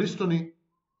is ego-dystony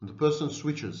and the person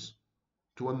switches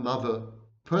to another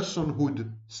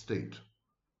personhood state.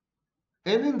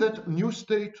 And in that new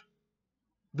state,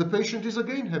 the patient is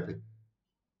again happy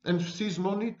and sees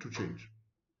no need to change.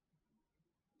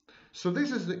 So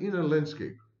this is the inner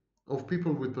landscape of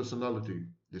people with personality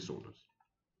disorders.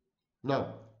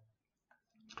 Now,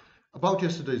 About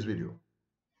yesterday's video,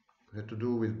 it had to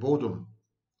do with boredom.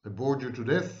 I bored you to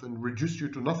death and reduced you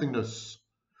to nothingness,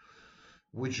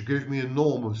 which gave me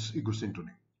enormous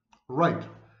ego-syntonic. Right.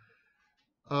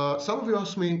 Some of you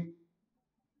asked me,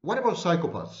 what about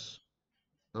psychopaths?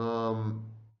 Um,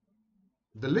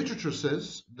 the literature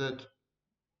says that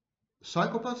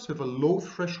psychopaths have a low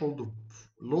threshold of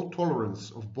low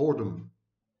tolerance of boredom.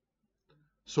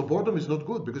 So boredom is not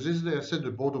good, because yesterday I said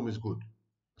that boredom is good.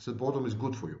 I said boredom is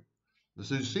good for you.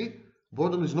 So you see,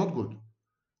 boredom is not good.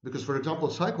 Because, for example,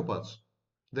 psychopaths,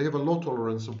 they have a low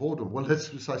tolerance of boredom. Well, that's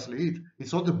precisely it.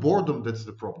 It's not the boredom that's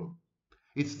the problem.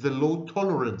 It's the low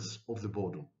tolerance of the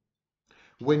boredom.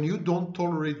 When you don't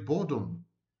tolerate boredom,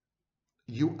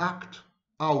 you act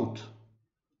out,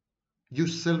 you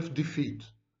self-defeat,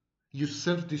 you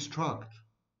self-destruct,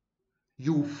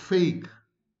 you fake,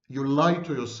 you lie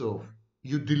to yourself,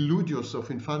 you delude yourself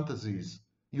in fantasies.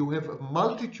 You have a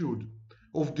multitude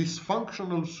of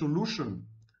dysfunctional solutions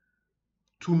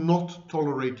to not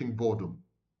tolerating boredom.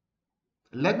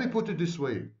 Let me put it this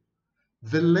way.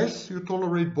 The less you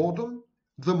tolerate boredom,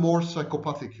 the more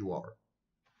psychopathic you are.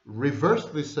 Reverse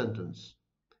this sentence.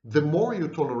 The more you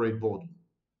tolerate boredom,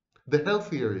 the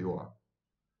healthier you are.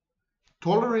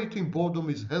 Tolerating boredom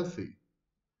is healthy.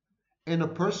 And a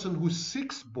person who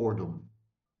seeks boredom,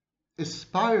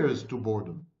 aspires to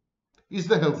boredom, is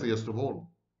the healthiest of all.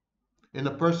 And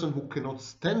a person who cannot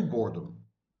stand boredom,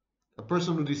 a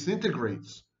person who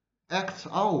disintegrates, acts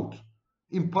out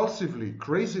impulsively,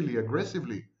 crazily,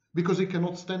 aggressively, because he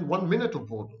cannot stand 1 minute of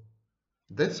boredom.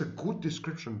 That's a good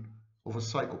description of a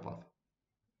psychopath.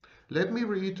 Let me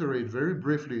reiterate very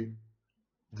briefly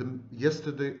the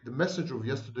message of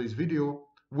yesterday's video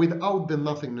without the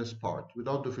nothingness part,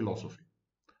 without the philosophy,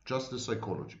 just the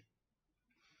psychology.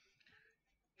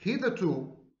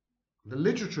 Hitherto, the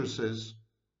literature says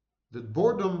that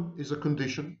boredom is a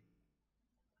condition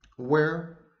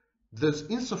where there's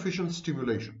insufficient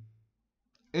stimulation.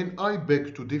 And I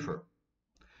beg to differ.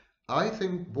 I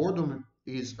think boredom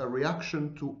is a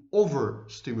reaction to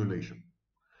overstimulation.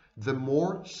 The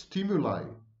more stimuli,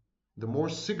 the more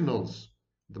signals,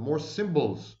 the more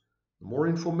symbols, the more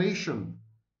information,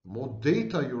 the more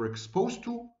data you're exposed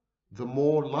to, the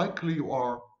more likely you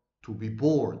are to be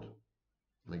bored.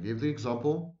 And I gave the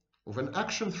example of an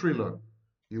action thriller.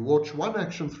 You watch one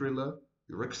action thriller,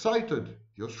 you're excited,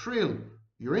 you're thrilled,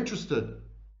 you're interested,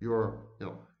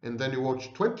 and then you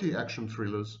watch 20 action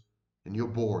thrillers and you're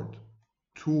bored.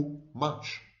 Too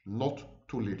much, not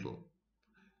too little.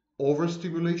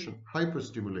 Overstimulation,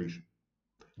 hyperstimulation,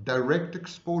 direct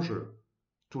exposure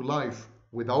to life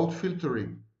without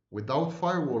filtering, without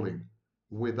firewalling,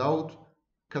 without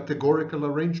categorical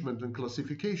arrangement and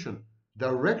classification,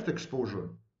 direct exposure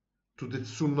to the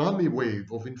tsunami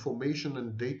wave of information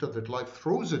and data that life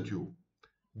throws at you,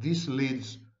 this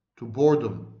leads to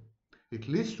boredom. It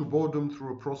leads to boredom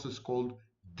through a process called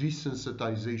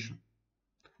desensitization.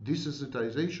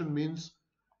 Desensitization means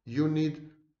you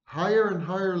need higher and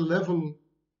higher level,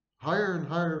 higher and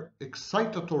higher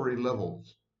excitatory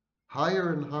levels,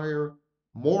 higher and higher,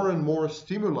 more and more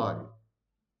stimuli.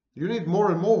 You need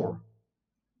more and more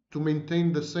to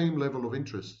maintain the same level of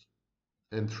interest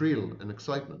and thrill and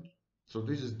excitement. So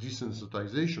this is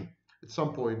desensitization. At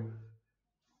some point,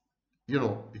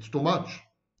 it's too much.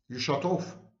 You shut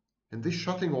off. And this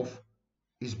shutting off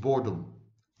is boredom.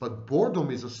 But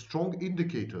boredom is a strong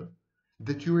indicator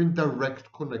that you're in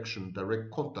direct connection, direct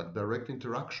contact, direct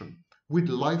interaction with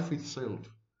life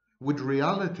itself, with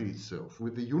reality itself,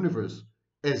 with the universe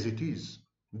as it is.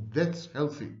 That's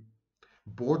healthy.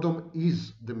 Boredom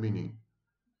is the meaning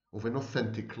of an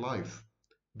authentic life,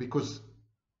 because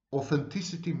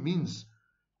authenticity means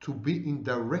to be in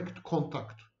direct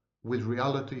contact with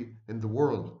reality and the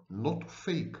world, not to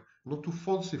fake, not to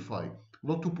falsify,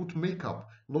 not to put makeup,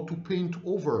 not to paint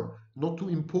over, not to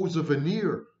impose a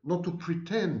veneer, not to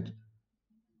pretend,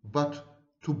 but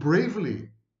to bravely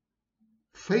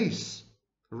face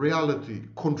reality,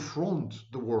 confront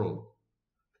the world.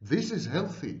 This is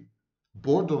healthy.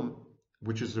 Boredom,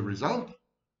 which is the result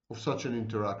of such an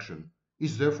interaction,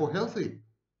 is therefore healthy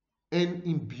and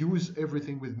imbues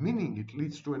everything with meaning. It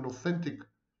leads to an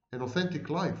authentic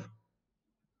life.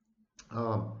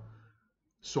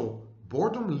 So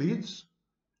boredom leads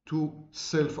to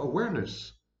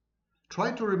self-awareness.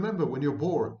 Try to remember when you're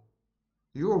bored,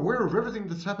 you're aware of everything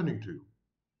that's happening to you.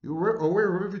 You're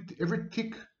aware of every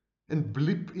tick and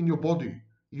blip in your body.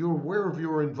 You're aware of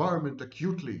your environment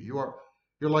acutely. You're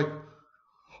like,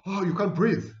 oh, you can't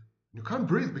breathe. You can't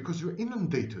breathe because you're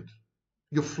inundated.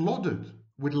 You're flooded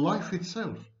with life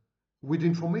itself, with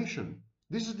information.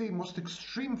 This is the most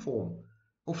extreme form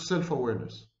of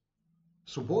self-awareness.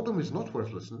 So boredom is not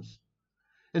worthlessness.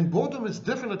 And boredom is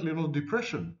definitely not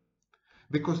depression,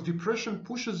 because depression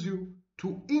pushes you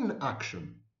to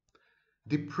inaction.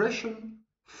 Depression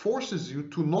forces you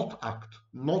to not act,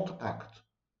 not act.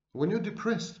 When you're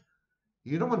depressed,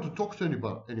 you don't want to talk to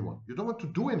anyone. You don't want to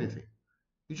do anything.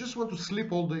 You just want to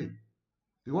sleep all day.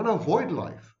 You want to avoid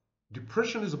life.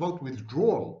 Depression is about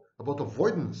withdrawal, about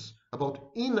avoidance,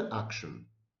 about inaction.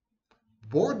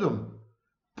 Boredom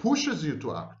pushes you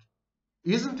to act.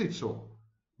 Isn't it so?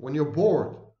 When you're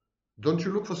bored, don't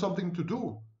you look for something to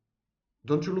do?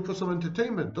 Don't you look for some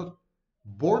entertainment?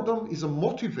 Boredom is a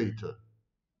motivator.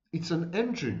 It's an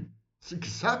engine. It's the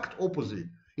exact opposite.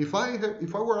 If I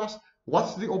were asked,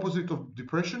 what's the opposite of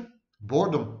depression?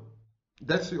 Boredom.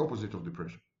 That's the opposite of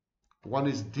depression. One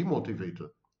is demotivator,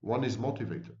 one is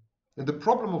motivator. And the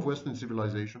problem of Western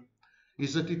civilization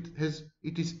is that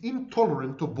it is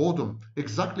intolerant to boredom,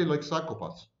 exactly like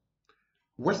psychopaths.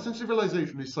 Western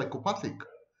civilization is psychopathic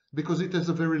because it has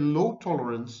a very low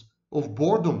tolerance of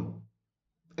boredom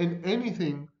and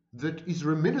anything that is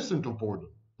reminiscent of boredom,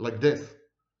 like death.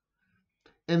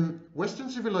 And Western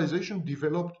civilization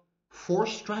developed 4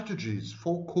 strategies,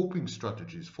 4 coping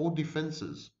strategies, 4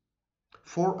 defenses,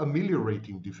 4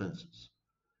 ameliorating defenses.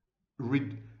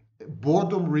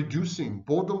 Boredom reducing,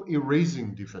 boredom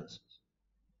erasing defenses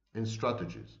and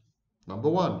strategies. Number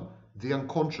 1, the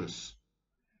unconscious.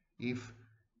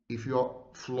 If you are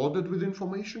flooded with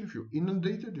information, if you're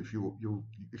inundated, if you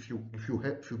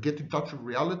get in touch with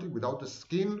reality without a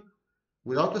skin,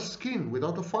 without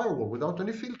a firewall, without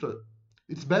any filter,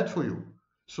 it's bad for you.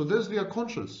 So there's the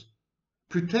unconscious.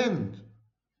 Pretend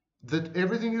that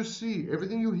everything you see,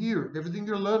 everything you hear, everything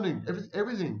you're learning,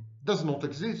 everything does not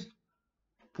exist.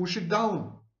 Push it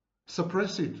down,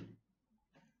 suppress it.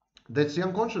 That's the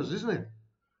unconscious, isn't it?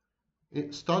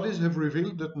 Studies have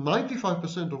revealed that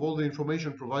 95% of all the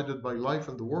information provided by life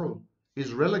and the world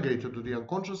is relegated to the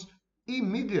unconscious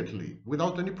immediately,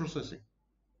 without any processing.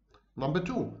 Number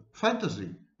 2,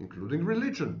 fantasy, including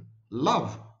religion,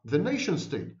 love, the nation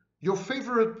state, your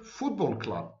favorite football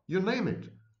club, you name it.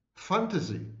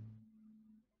 Fantasy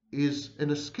is an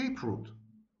escape route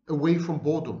away from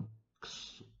boredom.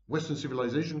 Western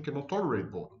civilization cannot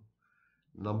tolerate boredom.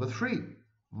 Number 3,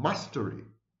 mastery.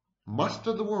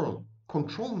 Master the world,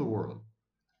 control the world,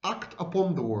 act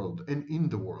upon the world and in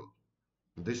the world.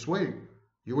 This way,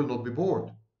 you will not be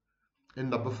bored. And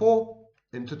number 4,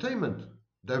 entertainment,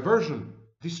 diversion,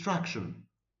 distraction.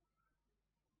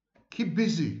 Keep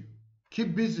busy,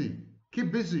 keep busy,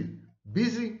 keep busy.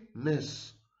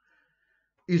 Busyness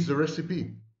is the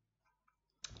recipe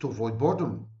to avoid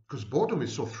boredom, because boredom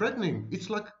is so threatening. It's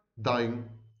like dying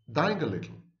a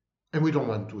little. And we don't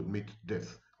want to admit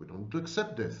death. We don't want to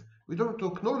accept death. We don't want to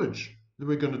acknowledge that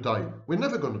we're going to die. We're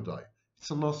never going to die. It's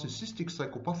a narcissistic,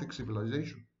 psychopathic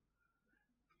civilization.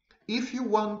 If you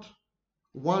want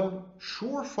one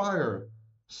surefire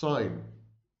sign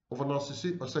of a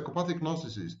psychopathic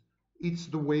narcissist, it's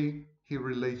the way he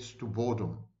relates to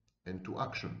boredom and to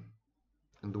action,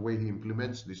 and the way he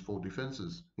implements these 4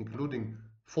 defenses, including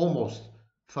foremost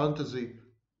fantasy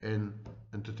and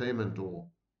entertainment or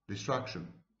distraction.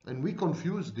 And we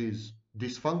confuse these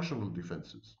dysfunctional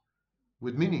defenses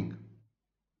with meaning.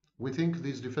 We think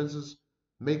these defenses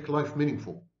make life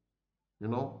meaningful. You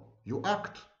know, you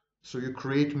act, so you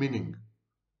create meaning.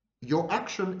 Your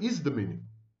action is the meaning.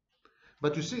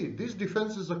 But you see, these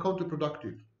defenses are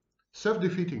counterproductive,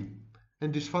 self-defeating,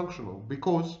 and dysfunctional,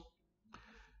 because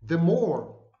the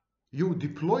more you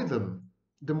deploy them,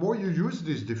 the more you use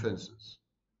these defenses,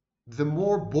 the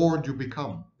more bored you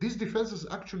become. These defenses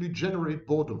actually generate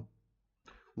boredom.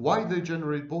 Why they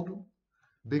generate boredom?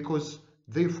 Because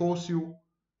they force you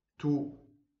to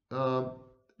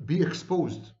be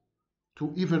exposed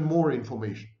to even more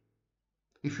information.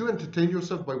 If you entertain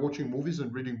yourself by watching movies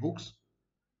and reading books,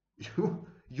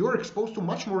 you're exposed to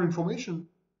much more information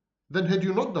than had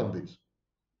you not done this.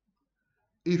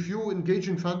 If you engage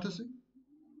in fantasy,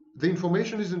 the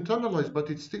information is internalized, but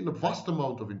it's still a vast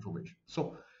amount of information.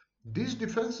 So these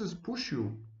defenses push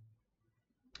you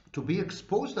to be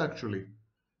exposed actually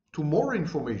to more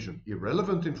information,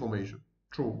 irrelevant information,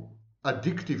 true,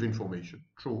 addictive information,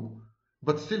 true,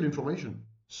 but still information.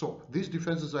 So these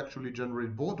defenses actually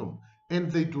generate boredom,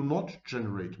 and they do not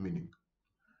generate meaning.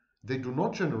 They do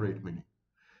not generate meaning,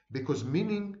 because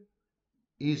meaning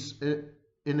is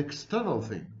an external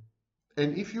thing.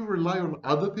 And if you rely on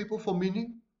other people for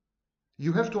meaning,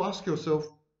 you have to ask yourself,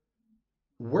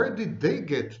 where did they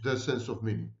get their sense of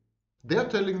meaning? They are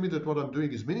telling me that what I'm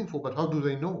doing is meaningful, but how do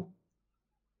they know?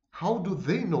 How do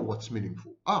they know what's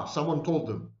meaningful? Someone told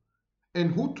them.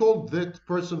 And who told that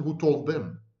person who told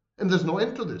them? And there's no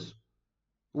end to this.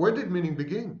 Where did meaning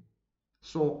begin?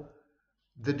 So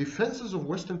the defenses of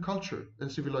Western culture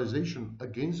and civilization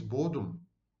against boredom,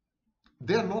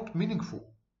 they are not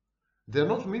meaningful. They are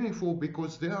not meaningful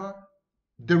because they are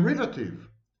derivative,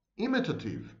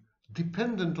 imitative,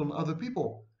 dependent on other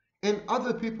people. And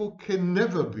other people can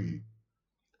never be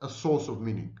a source of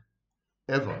meaning,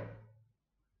 ever.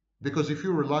 Because if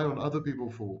you rely on other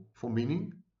people for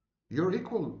meaning, you're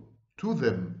equal to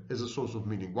them as a source of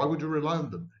meaning. Why would you rely on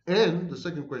them? And the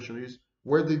second question is,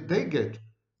 where did they get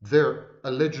their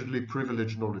allegedly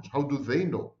privileged knowledge? How do they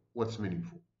know what's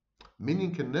meaningful?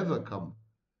 Meaning can never come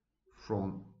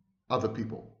from other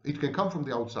people. It can come from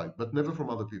the outside, but never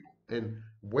from other people. And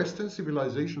Western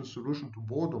civilization's solution to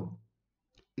boredom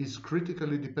is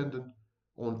critically dependent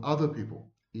on other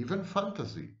people. Even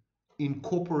fantasy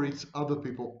incorporates other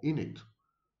people in it.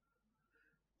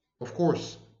 Of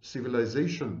course,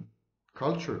 civilization,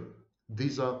 culture,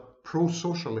 these are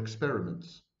pro-social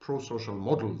experiments, pro-social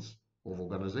models of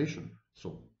organization.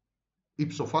 So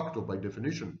ipso facto, by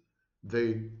definition,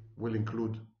 they will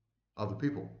include other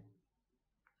people.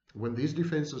 When these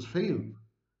defenses fail,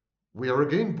 we are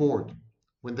again bored.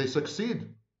 When they succeed,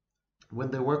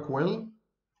 when they work well,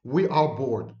 we are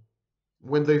bored.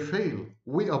 When they fail,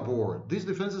 we are bored. These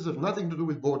defenses have nothing to do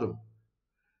with boredom.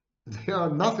 They are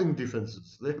nothing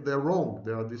defenses. They're wrong.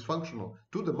 They are dysfunctional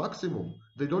to the maximum.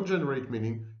 They don't generate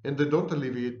meaning and they don't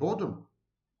alleviate boredom.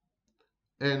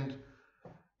 And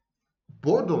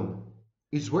boredom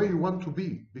is where you want to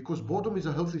be because boredom is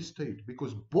a healthy state,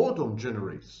 because boredom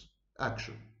generates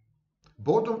action.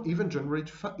 Boredom even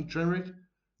generates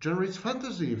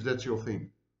fantasy if that's your thing.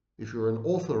 If you're an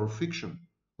author of fiction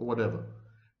or whatever.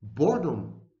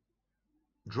 Boredom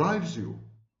drives you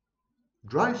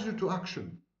to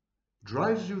action,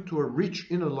 drives you to a rich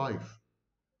inner life,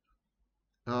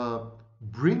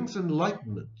 brings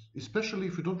enlightenment, especially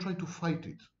if you don't try to fight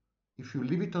it, if you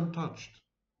leave it untouched,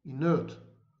 inert,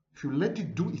 if you let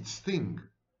it do its thing,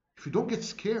 if you don't get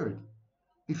scared,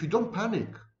 if you don't panic,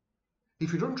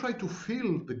 if you don't try to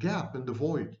fill the gap and the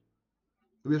void.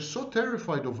 We are so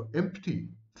terrified of empty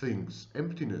things,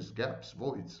 emptiness, gaps,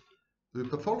 voids. We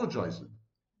pathologize them.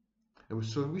 And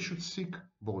so we should seek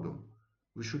boredom.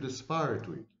 We should aspire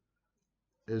to it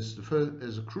as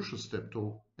a crucial step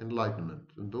to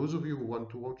enlightenment. And those of you who want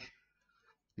to watch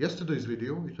yesterday's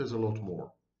video, it has a lot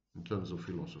more in terms of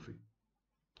philosophy.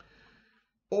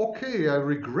 Okay, I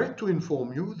regret to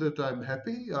inform you that I'm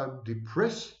happy. I'm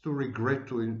depressed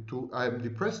I'm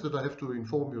depressed that I have to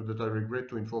inform you that I regret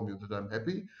to inform you that I'm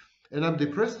happy. And I'm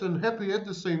depressed and happy at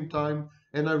the same time.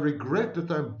 And I regret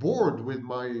that I'm bored with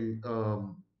my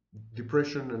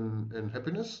depression and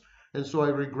happiness. And so I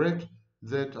regret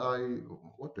that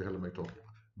what the hell am I talking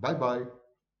about? Bye-bye.